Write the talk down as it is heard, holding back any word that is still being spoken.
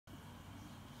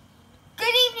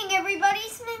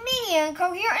and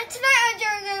tonight I'm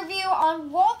doing a review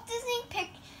on Walt Disney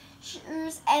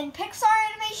Pictures and Pixar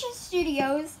Animation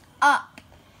Studios' Up.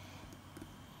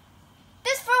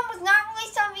 This film was not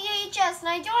released on VHS, and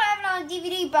I don't have it on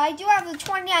DVD, but I do have the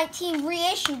 2019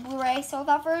 reissue Blu-ray. So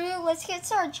without further ado, let's get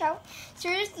started, shall we? So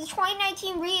here's the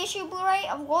 2019 reissue Blu-ray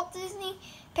of Walt Disney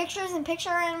Pictures and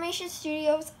Pixar Animation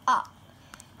Studios' Up.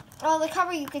 On the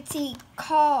cover, you could see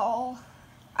Russell,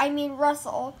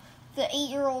 the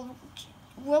 8-year-old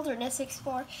wilderness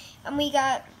explorer, and we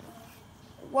got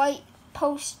white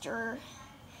poster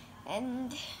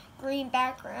and green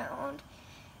background,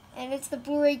 and it's the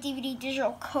Blu-ray DVD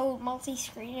digital code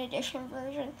multi-screen edition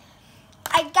version.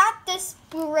 I got this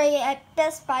Blu-ray at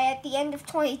Best Buy at the end of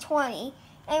 2020.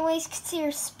 Anyways,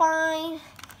 consider Spine,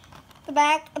 the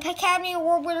back, Academy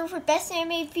Award winner for Best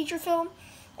Animated Feature Film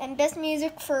and Best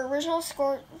Music for Original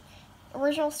Score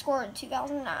in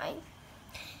 2009.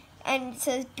 And it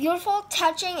says, beautiful,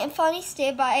 touching, and funny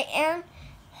stay by Anne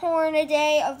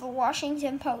Hornaday of the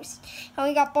Washington Post. And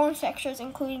we got bonus extras,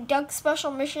 including Doug's Special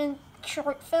Mission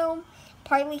short film,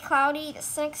 Partly Cloudy, the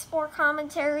Sin Explore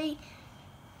commentary,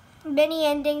 mini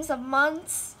endings of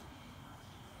months,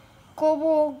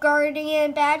 Global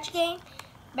Guardian badge game,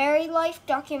 Married Life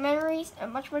documentaries,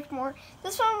 and much, much more.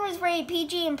 This one was rated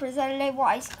PG and presented a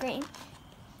widescreen.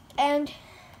 And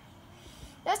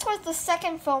this was the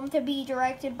second film to be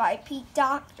directed by Pete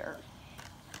Docter.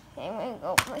 Okay, I'm going to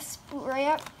open this Blu-ray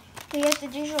up. We have the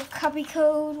digital copy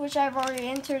code, which I've already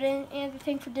entered in, and the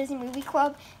thing for Disney Movie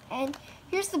Club. And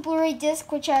here's the Blu-ray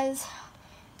disc, which has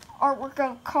artwork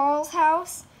of Carl's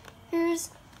house. Here's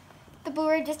the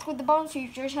Blu-ray disc with the bonus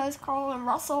features, has Carl and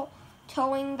Russell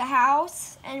towing the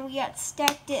house, and we got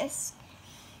stacked discs.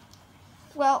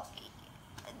 Well,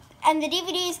 and the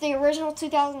DVD is the original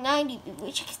 2009 DVD,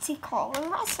 which you can see Carl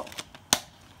and Russell.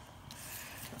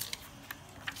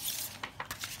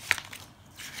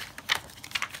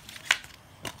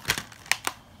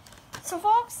 So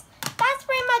folks, that's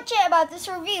pretty much it about this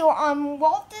review on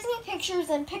Walt Disney Pictures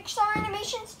and Pixar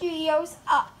Animation Studios'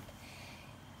 Up,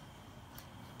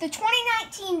 the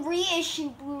 2019 reissue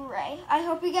Blu-ray. I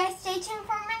hope you guys stay tuned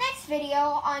for my next video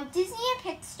on Disney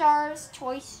and Pixar's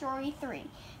Toy Story 3.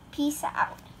 Peace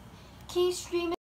out. Can you stream it?